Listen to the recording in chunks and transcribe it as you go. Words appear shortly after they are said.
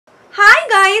Hi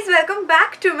guys, welcome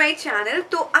back to my channel.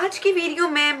 तो आज की वीडियो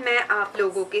में मैं आप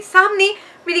लोगों के सामने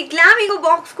मेरी ग्लैमेगो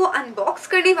बॉक्स को अनबॉक्स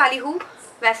करने वाली हूँ।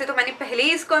 वैसे तो मैंने पहले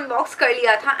ही इसको अनबॉक्स कर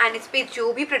लिया था एंड इस पे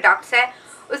जो भी प्रोडक्ट्स है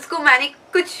उसको मैंने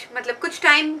कुछ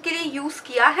टाइम के लिए यूज़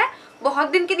किया है, बहुत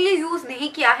दिन के लिए यूज़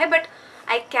नहीं किया है, but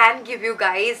I can give you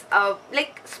guys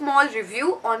like small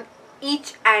review on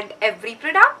each and every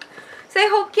product. So I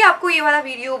hope कि आपको ये वाला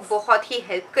वीडियो बहुत ही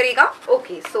हेल्प करेगा।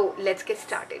 Okay, so let's get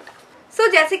started. सो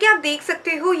जैसे कि आप देख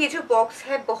सकते हो, ये जो बॉक्स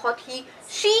है बहुत ही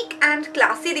शीक एंड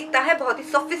क्लासी दिखता है, बहुत ही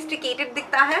सोफिस्टिकेटेड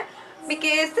दिखता है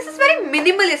because this is very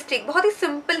minimalistic. बहुत ही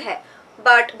सिंपल है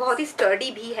बट बहुत ही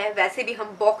स्टर्डी भी है। वैसे भी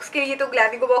हम बॉक्स के लिए तो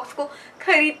ग्लैमेगो बॉक्स को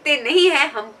खरीदते नहीं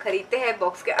हैं, हम खरीदते हैं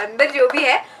बॉक्स के अंदर जो भी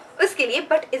है उसके लिए।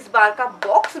 बट इस बार का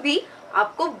बॉक्स भी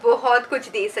आपको बहुत कुछ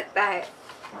दे सकता है।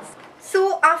 So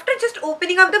after just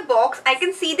opening up the box I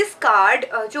can see this card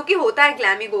जो कि होता है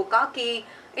ग्लैमेगो का कि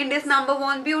India's number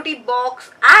 1 beauty box.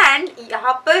 And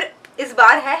यहाँ पर इस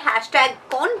बार है हैशटैग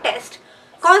कॉन्टेस्ट।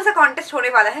 कौन सा कॉन्टेस्ट होने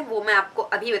वाला है वो मैं आपको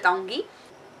अभी बताऊंगी।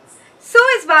 सो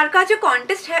इस बार का जो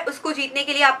कॉन्टेस्ट है उसको जीतने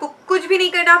के लिए आपको कुछ भी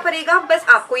नहीं करना पड़ेगा, बस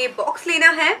आपको ये बॉक्स लेना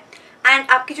है एंड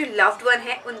आपकी जो लव्ड वन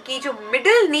है उनकी जो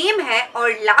मिडिल नेम है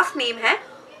और लास्ट नेम है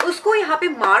उसको यहाँ पे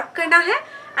मार्क करना है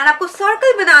एंड आपको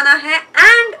सर्कल बनाना है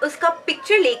एंड उसका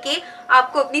पिक्चर लेके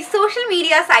आपको अपनी सोशल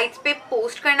मीडिया साइट्स पे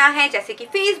पोस्ट करना है, जैसे कि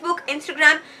फेसबुक,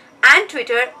 इंस्टाग्राम एंड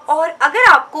ट्विटर। और अगर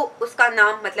आपको उसका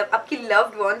नाम मतलब आपकी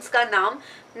लव्ड वंस का नाम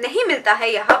नहीं मिलता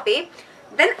है यहाँ पे,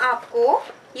 देन आपको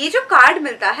ये जो कार्ड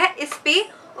मिलता है इस पे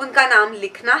उनका नाम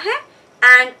लिखना है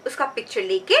एंड उसका पिक्चर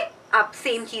लेके आप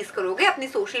सेम चीज करोगे, अपनी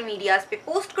सोशल मीडियाज पे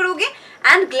पोस्ट करोगे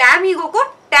एंड ग्लैमेगो को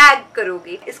टैग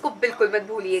करोगे। इसको बिल्कुल मत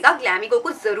भूलिएगा, ग्लैमेगो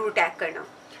को जरूर टैग करना।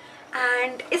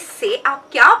 एंड इससे आप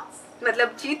क्या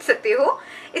मतलब जीत सकते हो,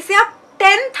 इससे आप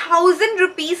 10,000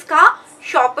 रुपीज का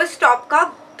शॉपर स्टॉप का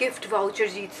गिफ्ट वाउचर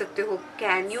जीत सकते हो।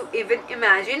 Can you even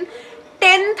imagine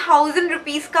 10,000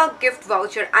 rupees का gift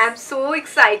voucher. I am so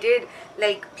excited.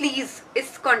 Like please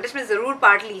इस कॉन्टेस्ट में जरूर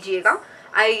पार्ट लीजिएगा,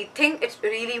 I think it's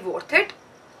really worth it.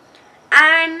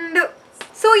 And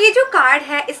so ये जो कार्ड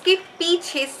है इसके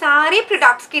पीछे सारे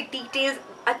प्रोडक्ट्स के डिटेल्स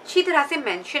अच्छी तरह से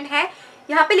मेंशन है।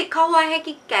 यहाँ पे लिखा हुआ है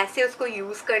कि कैसे उसको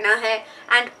यूज करना है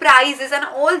and prices and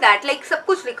all that, like सब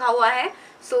कुछ लिखा हुआ है।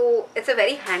 So it's a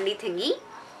very handy थिंगी।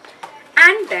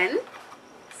 And then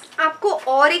आपको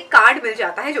और एक कार्ड मिल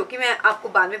जाता है जो कि मैं आपको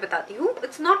बाद में बताती हूँ।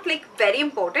 It's not like very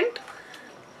important.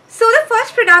 So the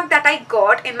first product that I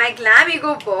got in my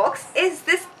ग्लैमेगो box is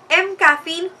this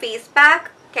Mcaffeine face pack.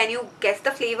 Can you guess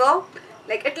the flavor?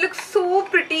 Like it looks so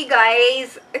pretty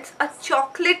guys. It's a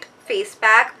chocolate face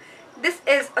pack. This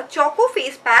is a Choco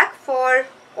face pack for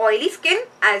oily skin.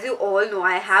 As you all know,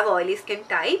 I have oily skin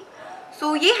type.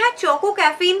 So ये है Choco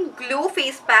Caffeine Glow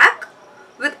Face Pack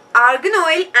with argan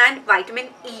oil and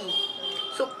vitamin E.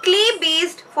 So clay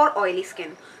based for oily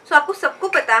skin. So आपको सबको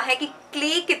पता है कि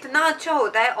clay कितना अच्छा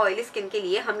होता है oily skin के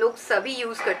लिए। हम लोग सभी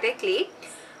यूज करते हैं clay,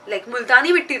 लाइक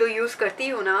मुल्तानी मिट्टी तो यूज करती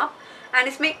हो ना आप। एंड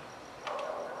इसमें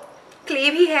क्ले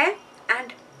भी है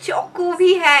एंड चोको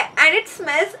भी है and it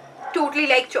smells totally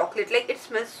like chocolate. Like it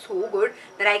smells so good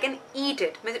that I can eat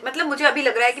it. मतलब मुझे अभी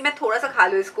लग रहा है कि मैं थोड़ा सा खा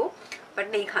लूँ इसको,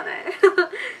 बट नहीं खाना है।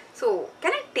 So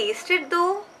can I test it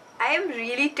दो? I am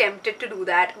really tempted to do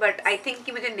that, but I think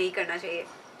कि मुझे नहीं करना चाहिए।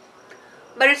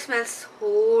 But it smells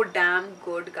so damn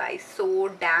good guys, so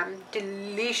damn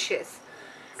delicious.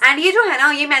 And ये जो है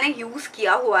ना, ये मैंने यूज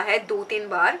किया हुआ है 2-3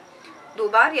 बार, 2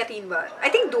 बार या 3 बार, I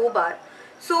think 2 bar.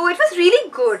 So it was really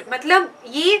good. मतलब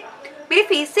ये मेरे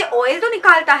फेस से ऑयल तो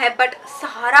निकालता है बट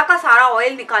सारा का सारा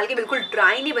ऑयल निकाल के बिल्कुल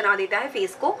ड्राई नहीं बना देता है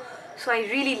फेस को। सो I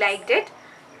really liked it.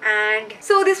 And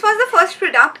so this was the first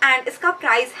product and इसका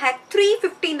प्राइस है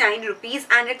 359 rupees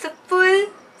and it's a full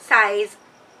size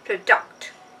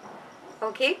product.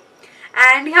 Okay,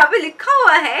 and यहाँ पे लिखा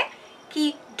हुआ है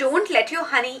कि don't let your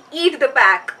honey eat the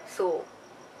pack. सो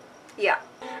या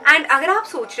एंड अगर आप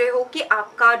सोच रहे हो कि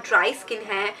आपका ड्राई स्किन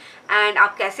है एंड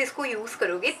आप कैसे इसको यूज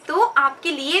करोगे, तो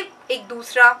आपके लिए एक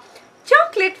दूसरा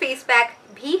चॉकलेट फेस पैक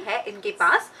भी है इनके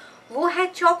पास। वो है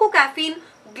choco caffeine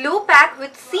glow pack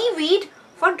with seaweed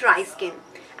for dry skin.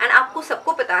 And आपको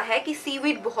सबको पता है कि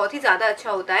सीवीड बहुत ही ज्यादा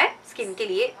अच्छा होता है स्किन के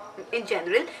लिए in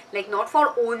general, like not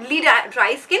for only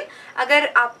dry skin.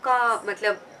 अगर आपका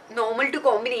मतलब नॉर्मल टू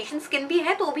कॉम्बिनेशन स्किन भी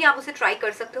है तो भी आप उसे ट्राई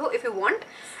कर सकते हो इफ़ यू वांट।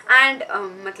 एंड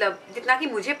मतलब जितना कि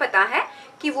मुझे पता है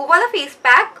कि वो वाला फेस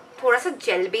पैक थोड़ा सा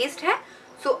जेल बेस्ड है।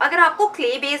 सो अगर आपको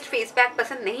क्ले बेस्ड फेस पैक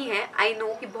पसंद नहीं है, आई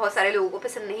नो कि बहुत सारे लोगों को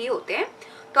पसंद नहीं होते हैं,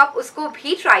 तो आप उसको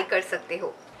भी ट्राई कर सकते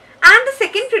हो। And the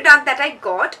second product that I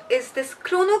got is this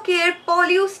क्रोनोकेयर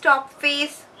पोल्यूस्टॉप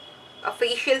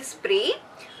facial spray.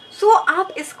 सो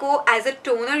आप इसको एज अ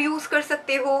टोनर यूज कर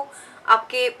सकते हो,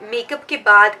 आपके मेकअप के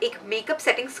बाद एक मेकअप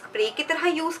सेटिंग स्प्रे की तरह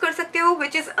यूज कर सकते हो,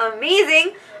 which is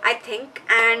amazing I think.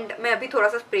 And मैं अभी थोड़ा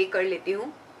सा स्प्रे कर लेती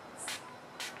हूँ।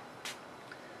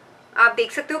 आप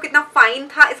देख सकते हो कितना फाइन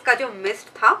था इसका जो मिस्ट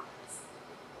था,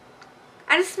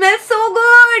 and smells so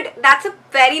good. That's a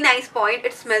very nice point,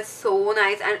 it smells so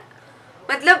nice. And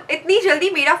मतलब इतनी जल्दी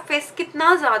मेरा फेस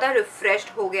कितना ज्यादा रिफ्रेश्ड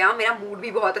हो गया, मेरा मूड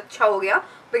भी बहुत अच्छा हो गया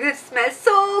because it smells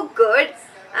so good.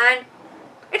 And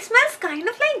it smells kind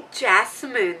of like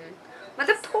jasmine,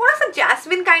 मतलब थोड़ा सा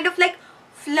jasmine kind of like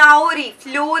flowery,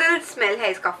 floral smell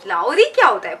है इसका। फ्लावरी क्या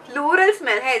होता है, फ्लोरल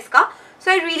स्मेल है इसका।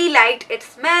 सो I really liked it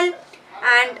smell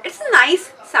and it's a nice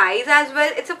size as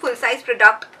well. It's a full size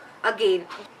product again.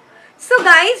 So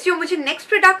guys, जो मुझे नेक्स्ट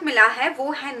प्रोडक्ट मिला है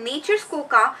वो है नेचर्स को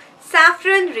का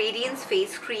saffron radiance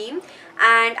face cream.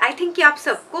 And I think कि आप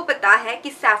सबको पता है कि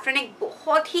सैफरन एक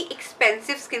बहुत ही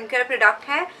एक्सपेंसिव स्किन केयर प्रोडक्ट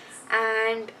है,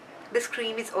 and this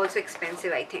cream is also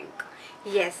expensive I think.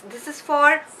 Yes, this is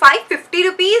for 550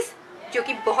 rupees, जो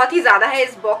कि बहुत ही ज़्यादा है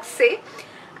इस बॉक्स से।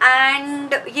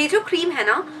 एंड ये जो क्रीम है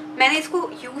ना, मैंने इसको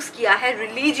यूज़ किया है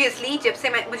रिलीजियसली। जब से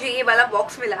मुझे ये वाला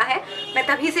बॉक्स मिला है, मैं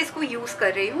तभी से इसको यूज़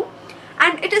कर रही हूँ।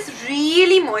 And it is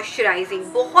really moisturising,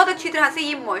 बहुत अच्छी तरह से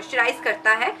ये मॉइस्चराइज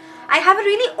करता है। I have a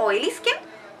really oily skin,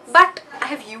 but I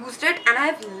have used it and I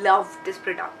have loved this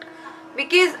product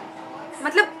because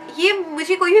मतलब ये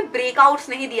मुझे कोई भी ब्रेकआउट्स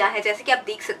नहीं दिया है। जैसे कि आप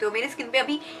देख सकते हो मेरी स्किन पे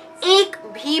अभी एक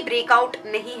भी ब्रेकआउट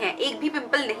नहीं है, एक भी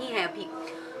पिंपल नहीं है अभी।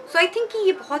 सो आई थिंक कि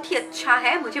ये बहुत ही अच्छा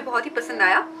है, मुझे बहुत ही पसंद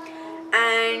आया।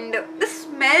 And the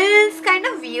smells kind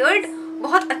of weird,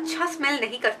 बहुत अच्छा स्मेल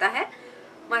नहीं करता है,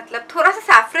 मतलब थोड़ा सा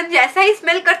सैफरन जैसा ही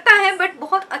स्मेल करता है बट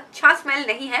बहुत अच्छा स्मेल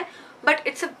नहीं है। But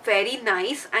it's a very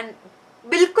nice and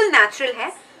बिल्कुल नेचुरल है।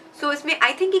 सो इसमें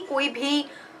आई थिंक कि कोई भी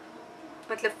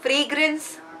मतलब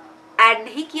फ्रेग्रेंस ऐड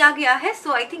नहीं किया गया है।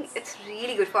 सो I think it's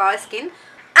really good for our skin.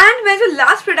 And मैं जो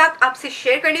लास्ट प्रोडक्ट आपसे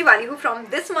शेयर करने वाली हूँ from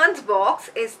this months box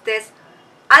is this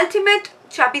ultimate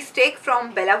chubby stick from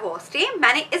वोस्टे।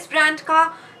 मैंने इस ब्रांड का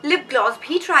लिप ग्लॉस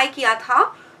भी ट्राई किया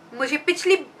था, मुझे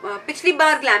पिछली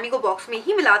बार ग्लैमिगो बॉक्स में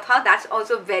ही मिला था। दैट्स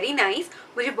ऑल्सो वेरी नाइस,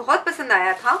 मुझे बहुत पसंद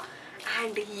आया था।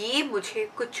 एंड ये मुझे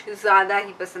कुछ ज़्यादा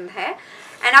ही पसंद है।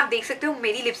 एंड आप देख सकते हो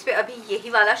मेरी लिप्स पे अभी यही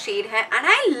वाला शेड है, and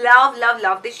I love love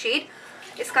love this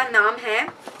shade. इसका नाम है,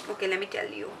 okay let me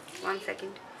tell you, 1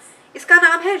 second. इसका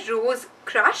नाम है रोज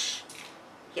crush.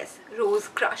 Yes, rose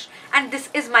crush, and this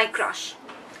is my crush.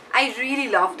 I really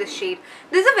love this shade.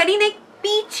 This is a very like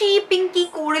Peechi Pinky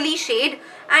कोरली shade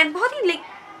and बहुत ही like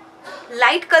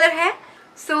light colour है।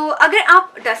 सो अगर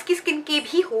आप dusky skin के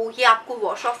भी हो, ये आपको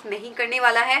वॉश ऑफ नहीं करने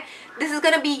वाला है। This is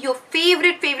gonna be your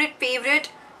favourite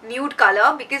nude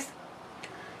colour because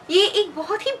ये एक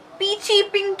बहुत ही पीची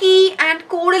पिंकी एंड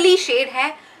कोरली शेड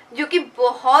है जो कि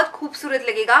बहुत खूबसूरत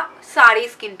लगेगा सारे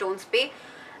स्किन टोन्स पे।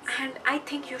 And I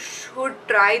think you should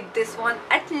try this one,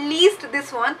 at least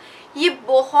this one. ये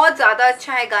बहुत ज़्यादा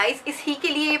अच्छा है गाइस, इसी के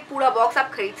लिए ये पूरा बॉक्स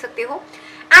आप खरीद सकते हो।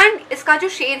 एंड इसका जो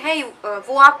शेड है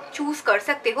वो आप चूज कर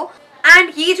सकते हो।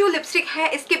 एंड ये जो लिपस्टिक है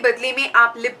इसके बदले में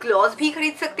आप लिप ग्लॉस भी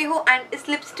खरीद सकते हो। एंड इस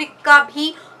लिपस्टिक का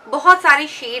भी बहुत सारे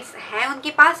शेड्स हैं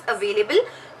उनके पास अवेलेबल।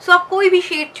 सो आप कोई भी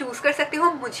शेड चूज कर सकते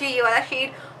हो। मुझे ये वाला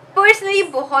शेड पर्सनली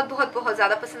बहुत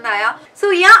ज़्यादा पसंद आया।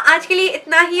 सो या आज के लिए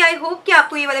इतना ही। आई होप कि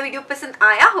आपको ये वाला वीडियो पसंद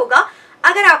आया होगा।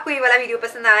 अगर आपको ये वाला वीडियो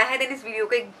पसंद आया है देन इस वीडियो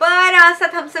को एक बड़ा सा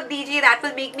थम्स अप दीजिए, that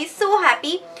will make me so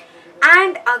happy.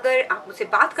 And अगर आप मुझसे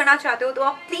बात करना चाहते हो तो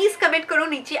आप प्लीज कमेंट करो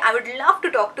नीचे। I would love to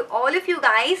talk to all of you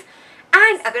guys.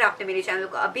 And अगर आपने मेरे चैनल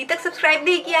को अभी तक सब्सक्राइब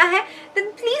नहीं किया है देन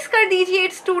प्लीज कर दीजिए,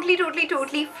 it's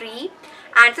totally free.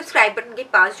 And subscribe button के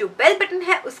पास जो बेल बटन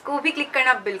है उसको भी क्लिक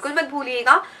करना बिल्कुल मत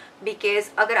भूलिएगा, बिकॉज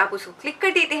अगर आप उसको क्लिक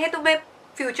कर देते हैं तो मैं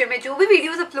फ्यूचर में जो भी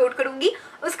वीडियोस अपलोड करूंगी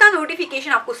उसका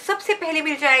नोटिफिकेशन आपको सबसे पहले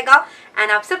मिल जाएगा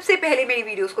एंड आप सबसे पहले मेरी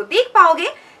वीडियोस को देख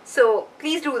पाओगे। So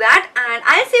please do that and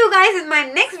I'll see you guys in my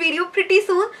next video pretty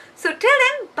soon. So till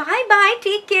then, bye bye,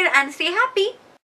 take care and stay happy.